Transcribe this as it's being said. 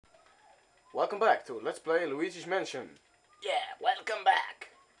Welcome back to Let's Play Luigi's Mansion. Yeah, welcome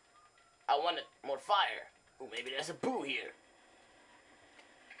back. I wanted more fire. Oh, maybe there's a boo here.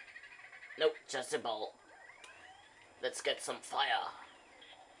 Nope, just a ball. Let's get some fire.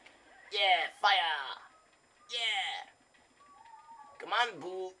 Yeah, fire. Yeah. Come on,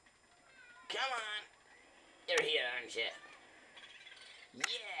 boo. Come on. You're here, aren't you?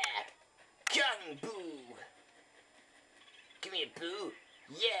 Yeah. Come, boo. Give me a boo.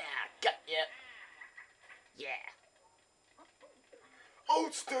 Yeah, got ya. Yeah.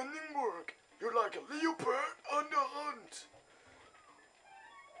 Outstanding work! You're like a leopard on the hunt!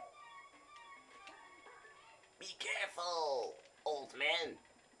 Be careful, old man.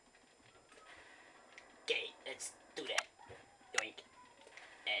 Okay, let's do that. Yoink.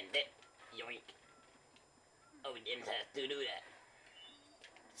 And that. Yoink. Oh, we didn't have to do that.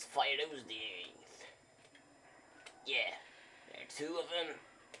 Let's fire those things. Yeah. There are 2 of them.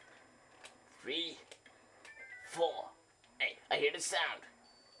 3, 4. Hey, I hear the sound.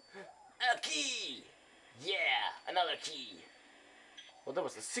 A key! Yeah, another key. Well, that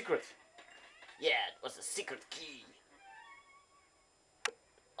was the secret. Yeah, it was a secret key.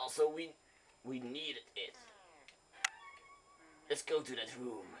 Also, we needed it. Let's go to that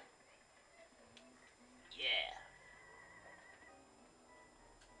room. Yeah.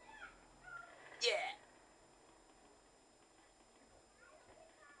 Yeah.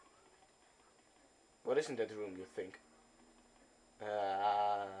 What is in that room, you think?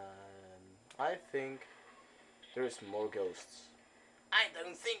 I think there is more ghosts. I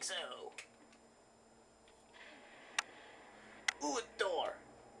don't think so. Ooh, a door.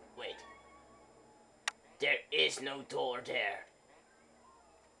 Wait. There is no door there.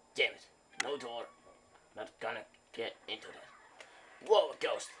 Damn it. No door. Not gonna get into that. Whoa, a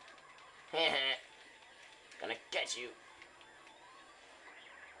ghost. Heh. Gonna catch you.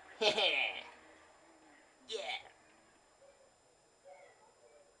 Heh. Yeah.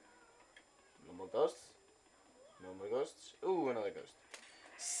 No more ghosts? No more ghosts? Ooh, another ghost.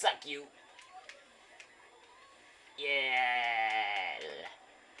 Suck you. Yeah.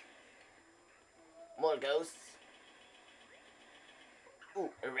 More ghosts. Ooh,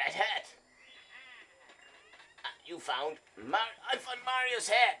 a red hat. You found I found Mario's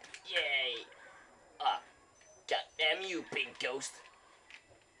hat. Yay. Ah, goddamn you, pink ghost.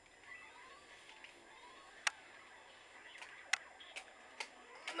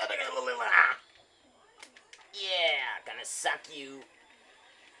 Another. Yeah, gonna suck you.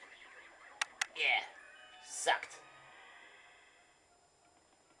 Yeah, sucked.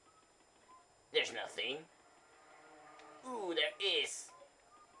 There's nothing. Ooh, there is.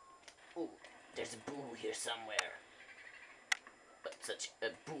 Ooh, there's a boo here somewhere. But such a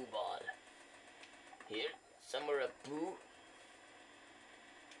boo ball. Here, somewhere a boo.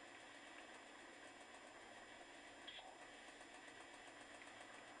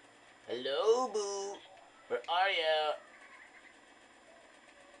 Hello, boo. Where are ya?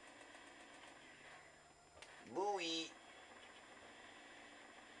 Booey.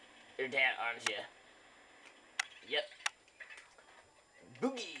 You're there, aren't you? Yep.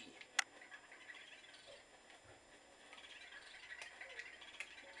 Boogie.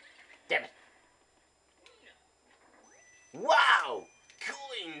 Damn it. Wow!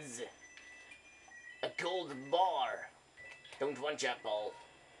 Coins! A gold bar. Don't want your ball.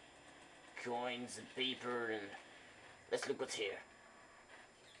 Coins and paper and... Let's look what's here.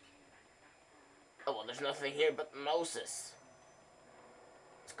 Oh, well, there's nothing here but mouses.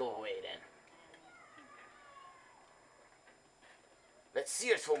 Let's go away then. Let's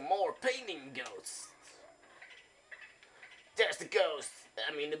search for more painting ghosts. There's the ghost.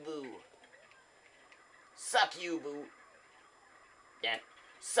 I mean the boo. Suck you, boo. Yeah,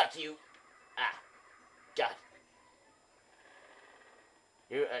 suck you. Ah, God.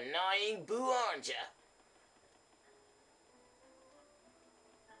 You're annoying boo, aren't ya?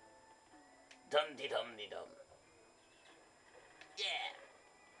 Dum-de-dum-de-dum. Yeah.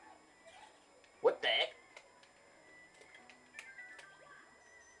 What the heck?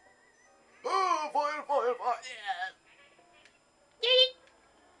 Oh, fire, fire, fire! Yeah. Yeet.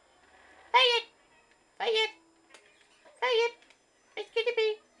 Fire. Fire. Fire. It's gonna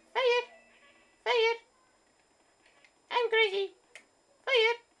be fire. Fire. I'm crazy.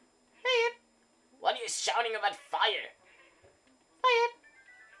 Fire. Fire. What are you shouting about fire? Fire.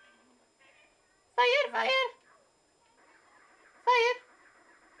 Fire, fire. Fire.